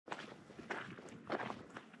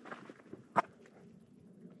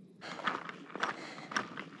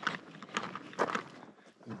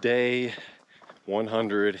Day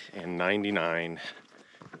 199,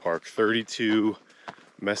 Park 32,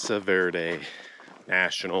 Mesa Verde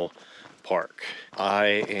National Park. I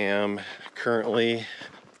am currently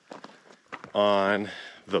on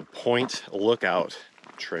the Point Lookout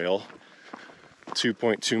Trail,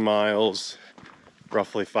 2.2 miles,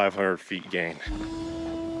 roughly 500 feet gain.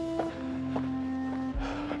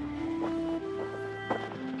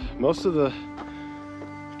 Most of the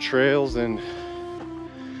trails and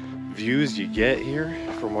views you get here,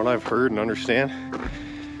 from what I've heard and understand,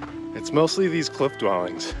 it's mostly these cliff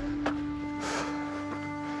dwellings.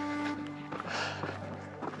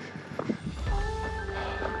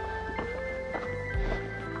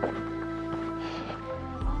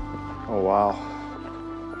 Oh wow.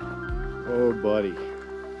 Oh buddy.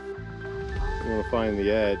 I'm gonna find the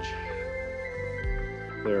edge.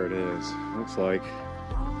 There it is. Looks like.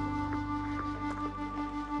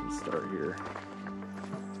 Let's start here.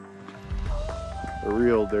 The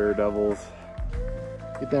real daredevils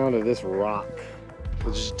get down to this rock,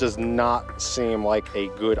 which just does not seem like a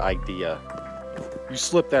good idea. You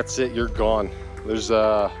slip, that's it, you're gone. There's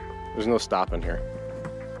no stopping here.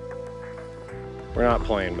 We're not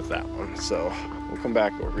playing with that one, so we'll come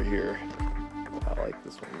back over here. I like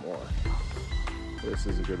this one more. This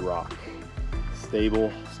is a good rock.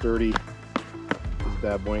 Stable, sturdy. This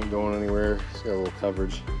bad boy ain't going anywhere. It's got a little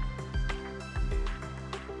coverage.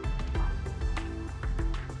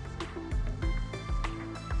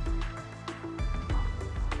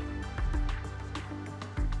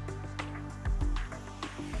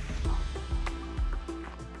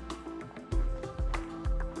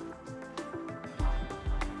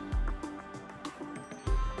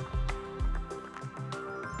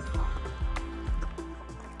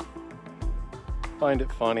 Find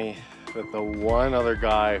it funny that the one other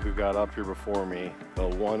guy who got up here before me, the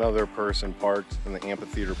one other person parked in the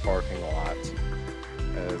amphitheater parking lot,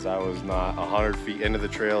 as I was not 100 feet into the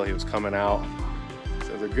trail. He was coming out.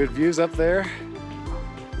 So they're good views up there.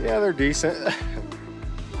 Yeah, they're decent.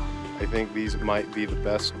 I think these might be the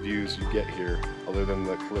best views you get here, other than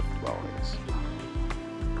the cliff dwellings.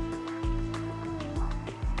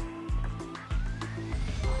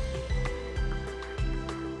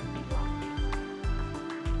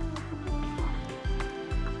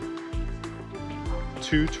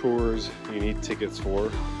 Two tours you need tickets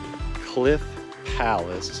for. Cliff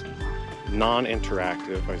Palace,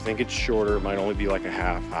 non-interactive. I think it's shorter, it might only be like a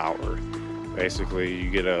half hour. Basically, you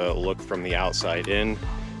get a look from the outside in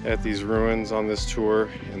at these ruins on this tour.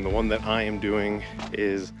 And the one that I am doing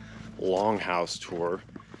is Longhouse Tour,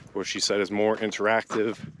 which she said is more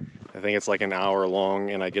interactive. I think it's like an hour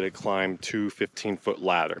long, and I get to climb two 15-foot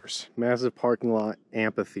ladders. Massive parking lot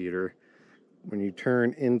amphitheater. When you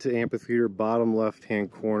turn into amphitheater, bottom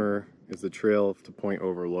left-hand corner is the trail to Point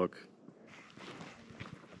Overlook.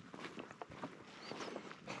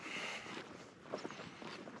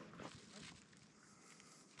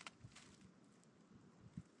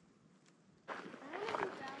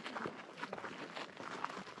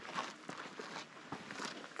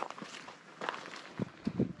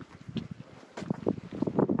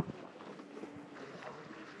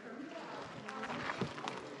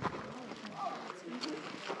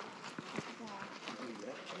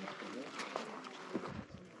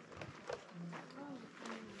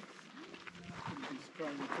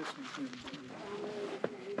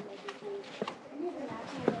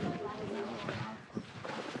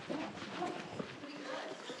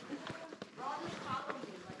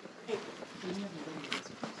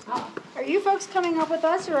 Are you folks coming up with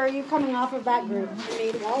us, or are you coming off of that group?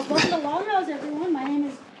 Well, welcome to Longhouse, everyone. My name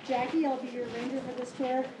is Jackie. I'll be your ranger for this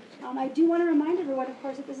tour. I do want to remind everyone, of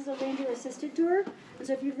course, that this is a ranger-assisted tour, and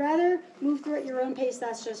so if you'd rather move through at your own pace,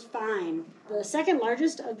 that's just fine. The second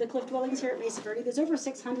largest of the cliff dwellings here at Mesa Verde, there's over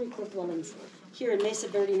 600 cliff dwellings here in Mesa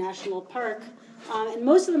Verde National Park, and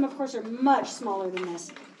most of them, of course, are much smaller than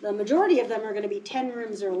this. The majority of them are going to be 10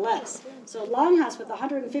 rooms or less. So Longhouse with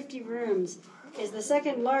 150 rooms is the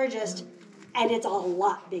second largest, and it's a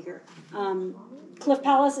lot bigger. Cliff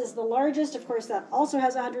Palace is the largest. Of course, that also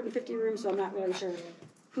has 150 rooms, so I'm not really sure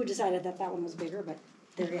who decided that that one was bigger, but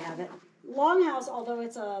there you have it. Longhouse, although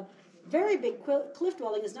it's a very big cliff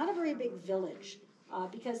dwelling, is not a very big village,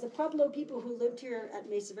 because the Pueblo people who lived here at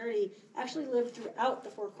Mesa Verde actually lived throughout the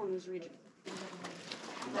Four Corners region.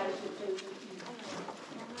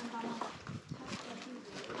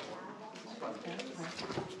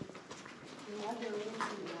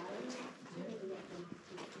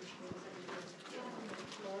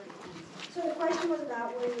 So the question was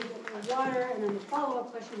about where you get your water, and then the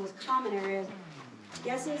follow-up question was common areas.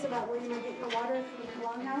 Guesses about where you might get your water from the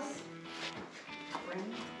Longhouse?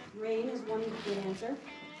 Rain is one good answer.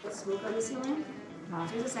 But smoke on the ceiling?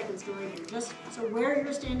 Here's a second story here. Just so where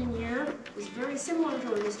you're standing here is very similar to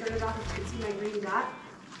where we started off. If you can see my green dot.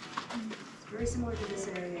 It's very similar to this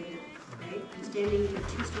area here. Right? You're standing in a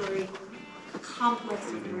 2-story complex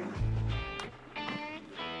of room.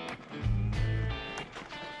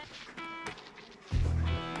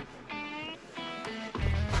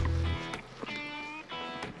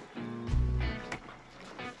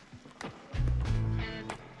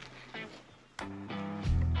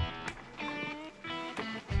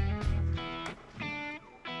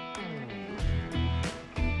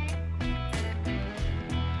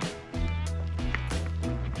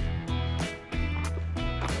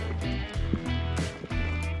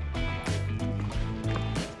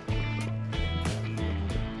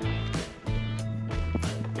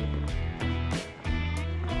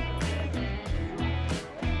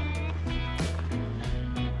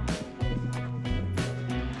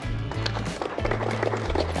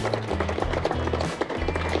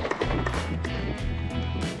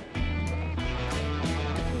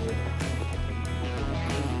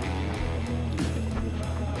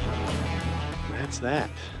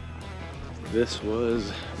 That. This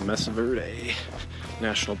was Mesa Verde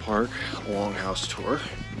National Park Longhouse Tour.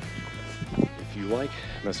 If you like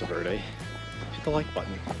Mesa Verde, hit the like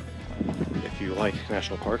button. If you like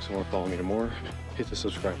national parks and want to follow me to more, hit the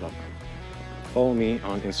subscribe button. Follow me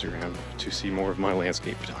on Instagram to see more of my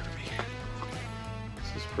landscape photography.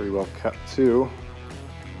 This is pretty well kept too.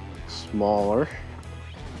 Smaller.